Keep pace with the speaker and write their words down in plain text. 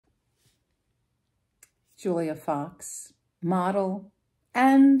Julia Fox, model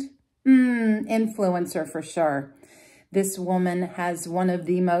and influencer for sure. This woman has one of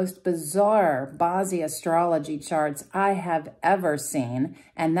the most bizarre Bazi astrology charts I have ever seen.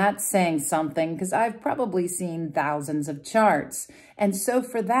 And that's saying something because I've probably seen thousands of charts. And so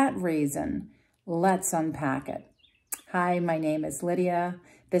for that reason, let's unpack it. Hi, my name is Lydia.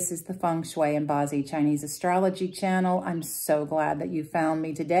 This is the Feng Shui and Bazi Chinese Astrology channel. I'm so glad that you found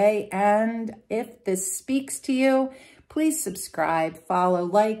me today. And if this speaks to you, please subscribe, follow,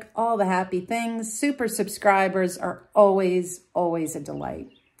 like, all the happy things. Super subscribers are always, always a delight.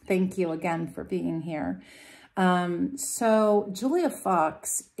 Thank you again for being here. So Julia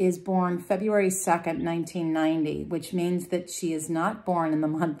Fox is born February 2nd, 1990, which means that she is not born in the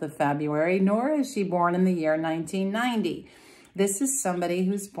month of February, nor is she born in the year 1990. This is somebody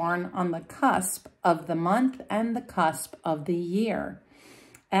who's born on the cusp of the month and the cusp of the year.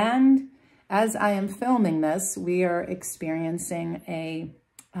 And as I am filming this, we are experiencing a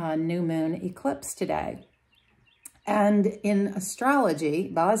new moon eclipse today. And in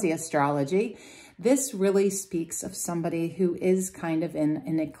astrology, Bazi Astrology, this really speaks of somebody who is kind of in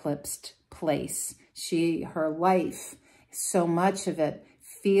an eclipsed place. Her life, so much of it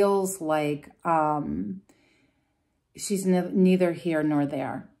feels like she's neither here nor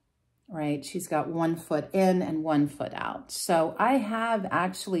there, right? She's got one foot in and one foot out. So I have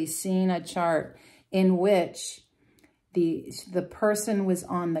actually seen a chart in which the person was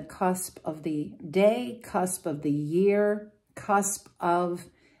on the cusp of the day, cusp of the year, cusp of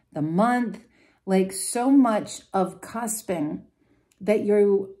the month, like so much of cusping that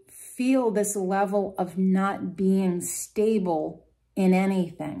you feel this level of not being stable in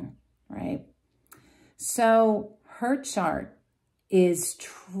anything, right? So her chart is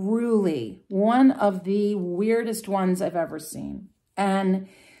truly one of the weirdest ones I've ever seen. And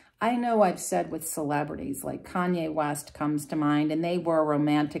I know I've said with celebrities, like Kanye West comes to mind, and they were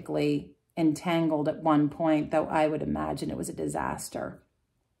romantically entangled at one point, though I would imagine it was a disaster.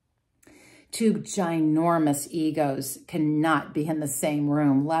 Two ginormous egos cannot be in the same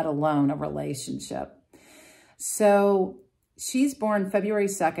room, let alone a relationship. So she's born February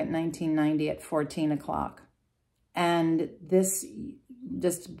 2nd, 1990 at 14 o'clock. And this,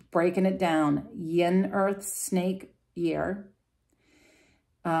 just breaking it down, Yin Earth Snake year,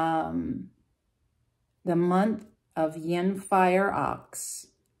 the month of Yin Fire Ox,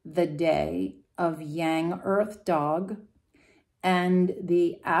 the day of Yang Earth Dog, and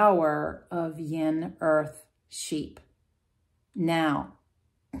the hour of Yin Earth Sheep. Now,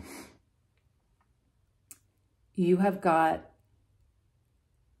 you have got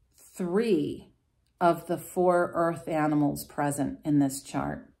 3 of the 4 earth animals present in this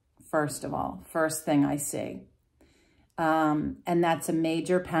chart, first of all, first thing I see. And that's a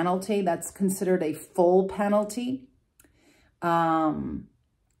major penalty. That's considered a full penalty. When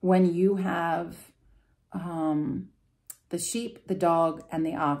you have the sheep, the dog, and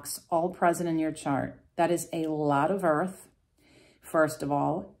the ox all present in your chart, that is a lot of earth, first of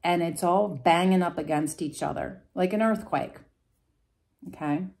all, and it's all banging up against each other, like an earthquake,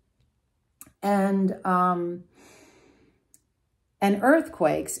 okay? And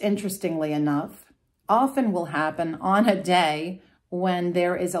earthquakes, interestingly enough, often will happen on a day when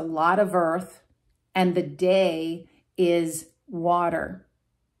there is a lot of earth and the day is water.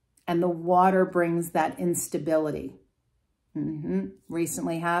 And the water brings that instability.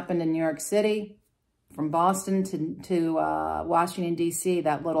 Recently happened in New York City, from Boston to Washington, D.C.,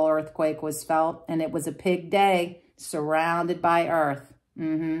 that little earthquake was felt, and it was a pig day surrounded by earth.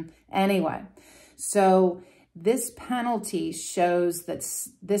 Anyway, so this penalty shows that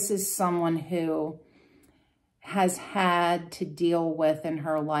this is someone who has had to deal with in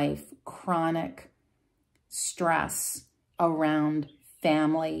her life chronic stress around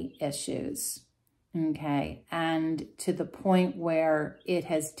family issues, okay? And to the point where it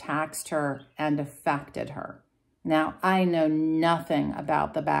has taxed her and affected her. Now, I know nothing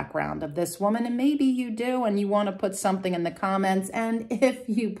about the background of this woman, and maybe you do, and you want to put something in the comments. And if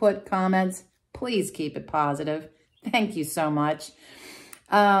you put comments, please keep it positive. Thank you so much.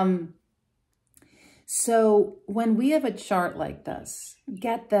 So when we have a chart like this,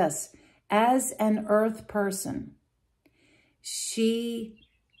 get this, as an earth person, she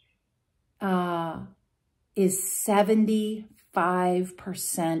is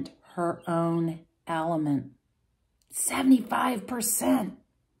 75% her own element. 75%.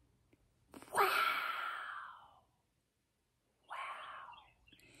 Wow.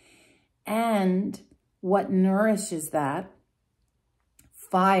 And what nourishes that,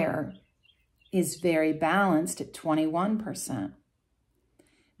 fire, is very balanced at 21%.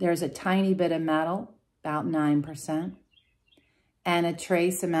 There's a tiny bit of metal about 9%, and a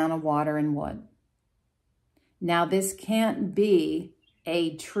trace amount of water and wood. Now, this can't be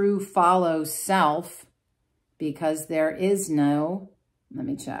a true follow self because there is no, let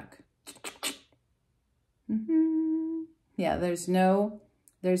me check. Yeah, there's no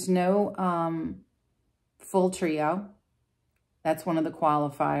full trio. That's one of the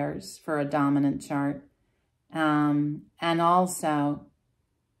qualifiers for a dominant chart. And also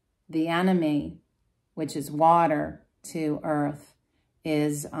the enemy, which is water to earth,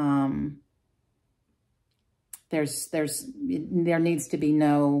 is there needs to be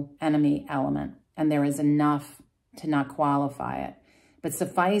no enemy element, and there is enough to not qualify it. But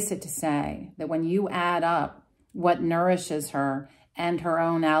suffice it to say that when you add up what nourishes her and her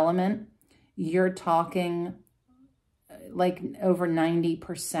own element, you're talking like over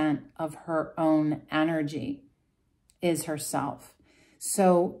 90% of her own energy is herself.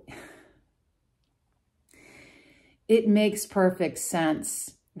 So it makes perfect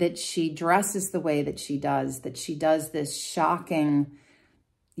sense that she dresses the way that she does this shocking,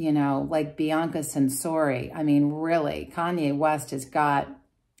 you know, like Bianca Censori. I mean, really, Kanye West has got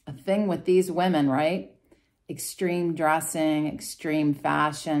a thing with these women, right? Extreme dressing, extreme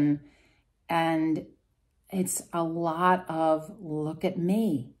fashion, and it's a lot of look at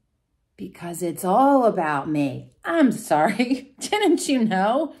me because it's all about me. I'm sorry, didn't you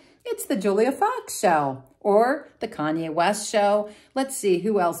know? It's the Julia Fox show or the Kanye West show. Let's see,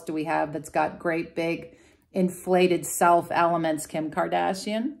 who else do we have that's got great big inflated self elements? Kim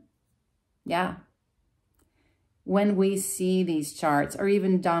Kardashian. Yeah. When we see these charts, or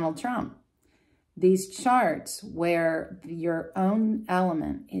even Donald Trump, these charts where your own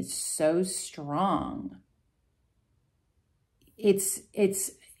element is so strong,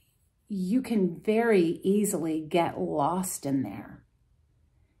 you can very easily get lost in there.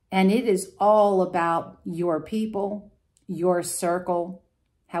 And it is all about your people, your circle,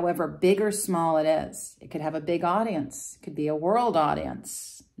 however big or small it is. It could have a big audience. It could be a world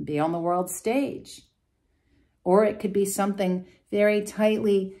audience, be on the world stage. Or it could be something very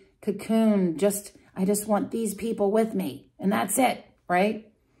tightly cocooned, I just want these people with me, and that's it,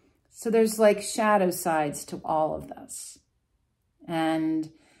 right? So there's like shadow sides to all of this.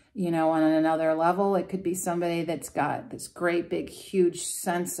 And, you know, on another level, it could be somebody that's got this great, big, huge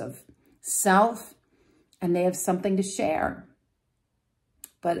sense of self, and they have something to share.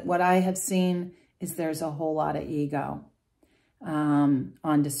 But what I have seen is there's a whole lot of ego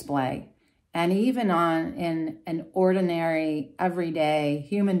on display. And even in an ordinary, everyday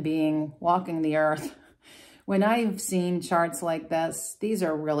human being walking the earth, when I've seen charts like this, these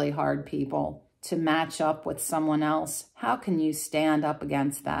are really hard people to match up with someone else. How can you stand up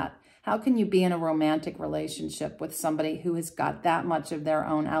against that? How can you be in a romantic relationship with somebody who has got that much of their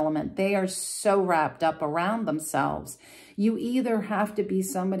own element? They are so wrapped up around themselves. You either have to be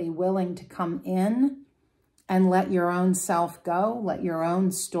somebody willing to come in and let your own self go, let your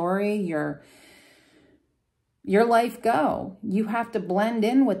own story, your life go. You have to blend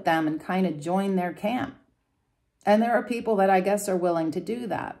in with them and kind of join their camp. And there are people that I guess are willing to do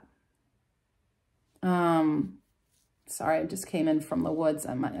that. Sorry, I just came in from the woods.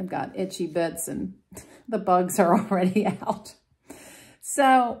 I've got itchy bits and the bugs are already out.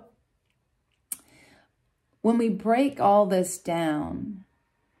 So when we break all this down,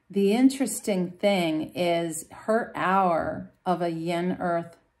 the interesting thing is her hour of a yin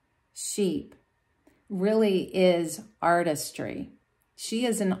earth sheep really is artistry. She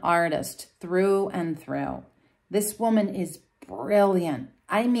is an artist through and through. This woman is brilliant.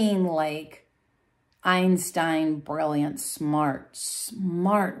 I mean, like Einstein, brilliant, smart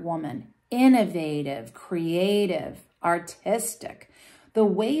woman, innovative, creative, artistic. The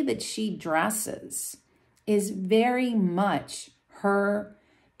way that she dresses is very much her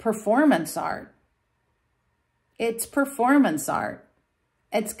performance art. It's performance art.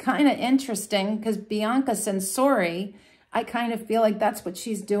 It's kind of interesting because Bianca Censori, I kind of feel like that's what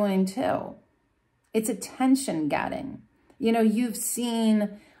she's doing too. It's attention getting. You know, you've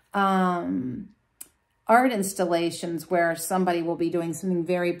seen art installations where somebody will be doing something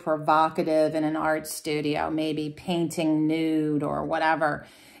very provocative in an art studio, maybe painting nude or whatever.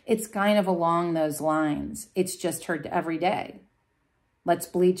 It's kind of along those lines. It's just her everyday. Let's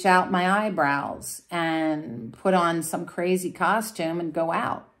bleach out my eyebrows and put on some crazy costume and go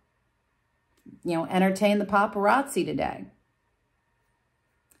out. You know, entertain the paparazzi today.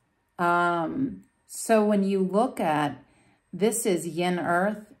 So when you look at, this is yin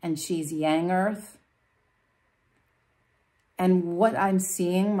earth and she's yang earth. And what I'm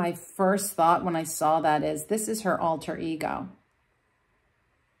seeing, my first thought when I saw that is, this is her alter ego.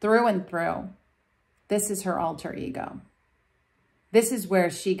 Through and through. This is her alter ego. This is where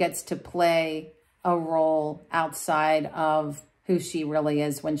she gets to play a role outside of who she really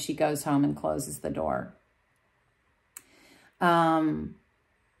is when she goes home and closes the door. Yeah.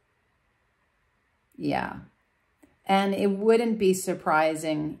 And it wouldn't be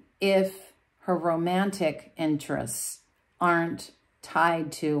surprising if her romantic interests aren't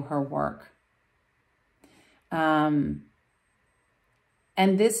tied to her work.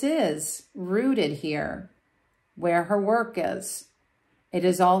 And this is rooted here where her work is. It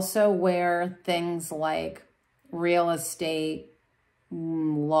is also where things like real estate,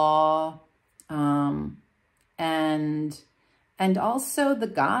 law, and also the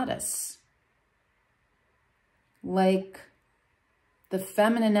goddess, like the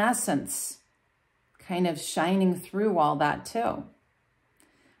feminine essence kind of shining through all that too.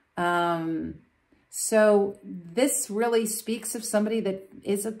 So this really speaks of somebody that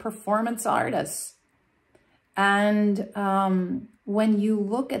is a performance artist. And when you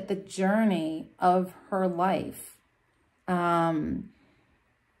look at the journey of her life, in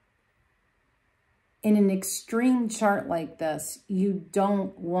an extreme chart like this, you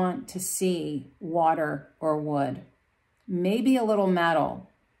don't want to see water or wood. Maybe a little metal.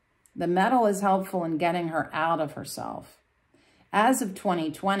 The metal is helpful in getting her out of herself. As of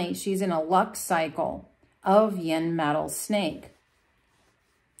 2020, she's in a luck cycle of yin metal snake.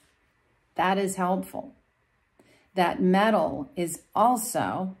 That is helpful. That metal is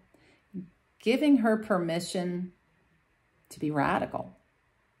also giving her permission to be radical,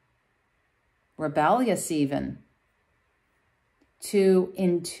 rebellious even, to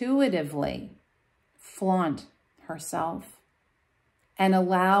intuitively flaunt herself and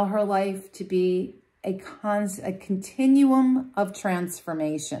allow her life to be a continuum of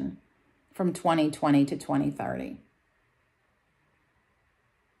transformation from 2020 to 2030.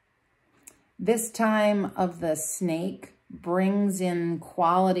 This time of the snake brings in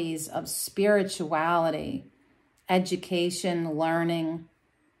qualities of spirituality, education, learning,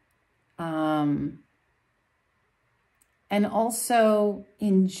 and also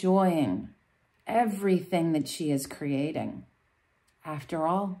enjoying everything that she is creating. After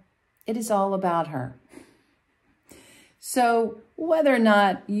all, it is all about her. So whether or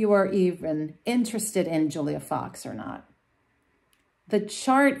not you are even interested in Julia Fox or not, the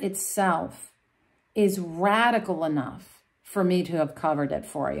chart itself is radical enough for me to have covered it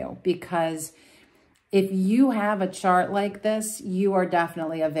for you, because if you have a chart like this, you are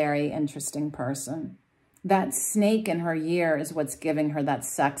definitely a very interesting person. That snake in her year is what's giving her that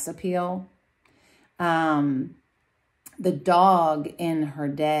sex appeal. The dog in her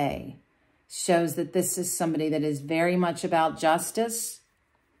day shows that this is somebody that is very much about justice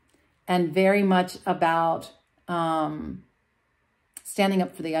and very much about standing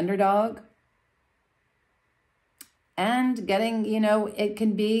up for the underdog and getting, you know, it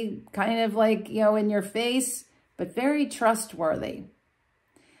can be kind of like, you know, in your face, but very trustworthy.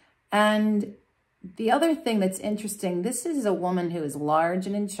 And the other thing that's interesting, this is a woman who is large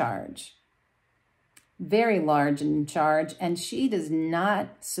and in charge. Very large and in charge, and she does not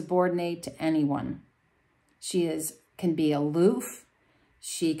subordinate to anyone. She can be aloof.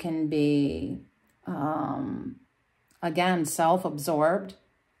 She can be, again, self-absorbed,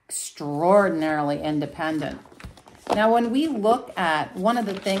 extraordinarily independent. Now, when we look at one of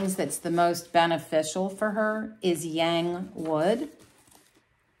the things that's the most beneficial for her is yang wood.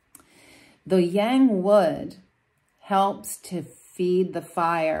 The yang wood helps to feed the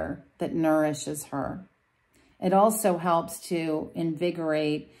fire that nourishes her. It also helps to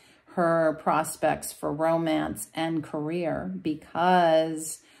invigorate her prospects for romance and career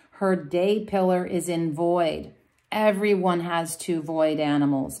because her day pillar is in void. Everyone has two void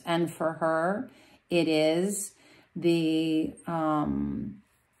animals. And for her, it is the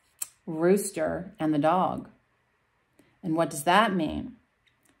rooster and the dog. And what does that mean?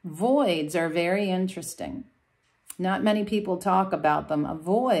 Voids are very interesting. Not many people talk about them. A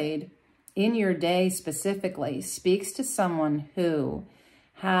void in your day specifically speaks to someone who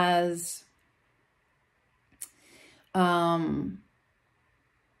has a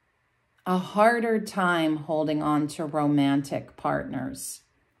harder time holding on to romantic partners.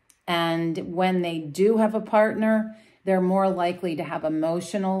 And when they do have a partner, they're more likely to have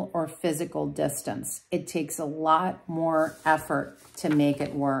emotional or physical distance. It takes a lot more effort to make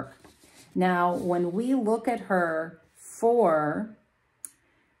it work. Now, when we look at her for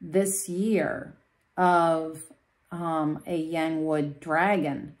this year of a yang wood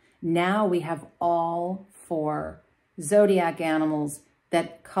dragon, now we have all 4 zodiac animals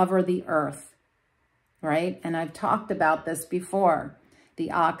that cover the earth, right? And I've talked about this before.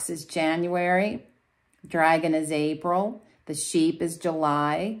 The ox is January, Dragon is April, the sheep is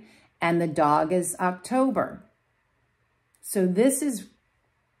July, and the dog is October. So this is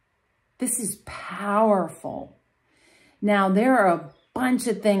powerful. Now, there are a bunch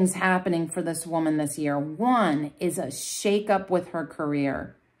of things happening for this woman this year. One is a shakeup with her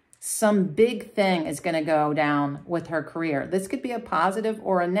career. Some big thing is going to go down with her career. This could be a positive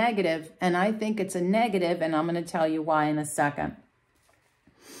or a negative, and I think it's a negative, and I'm going to tell you why in a second.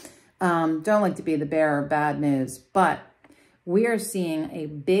 Don't like to be the bearer of bad news, but we are seeing a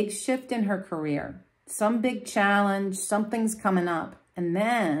big shift in her career. Some big challenge, something's coming up. And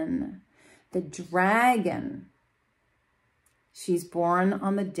then the dragon, she's born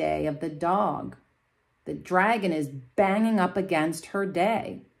on the day of the dog. The dragon is banging up against her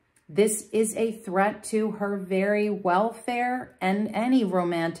day. This is a threat to her very welfare and any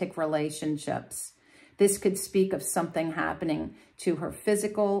romantic relationships. This could speak of something happening to her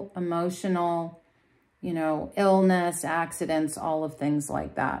physical, emotional, illness, accidents, all of things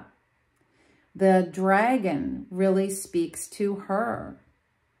like that. The dragon really speaks to her.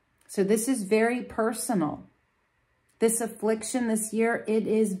 So this is very personal. This affliction this year, it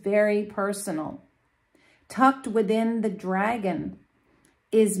is very personal. Tucked within the dragon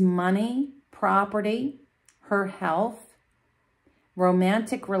is money, property, her health,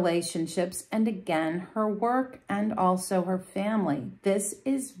 romantic relationships, and again, her work and also her family. This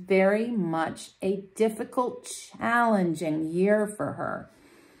is very much a difficult, challenging year for her.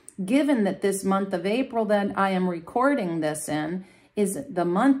 Given that this month of April that I am recording this in is the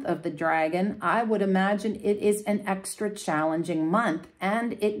month of the dragon, I would imagine it is an extra challenging month,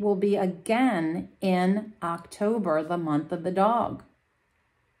 and it will be again in October, the month of the dog.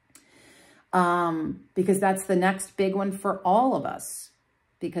 Because that's the next big one for all of us,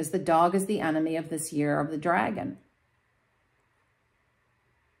 because the dog is the enemy of this year of the dragon.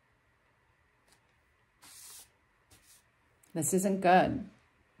 This isn't good.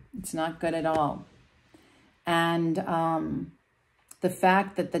 It's not good at all. And the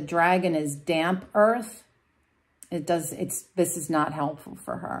fact that the dragon is damp earth, this is not helpful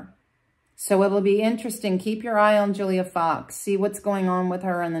for her. So it will be interesting. Keep your eye on Julia Fox. See what's going on with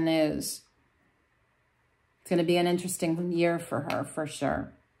her in the news. It's going to be an interesting year for her, for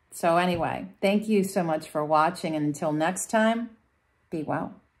sure. So anyway, thank you so much for watching. And until next time, be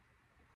well.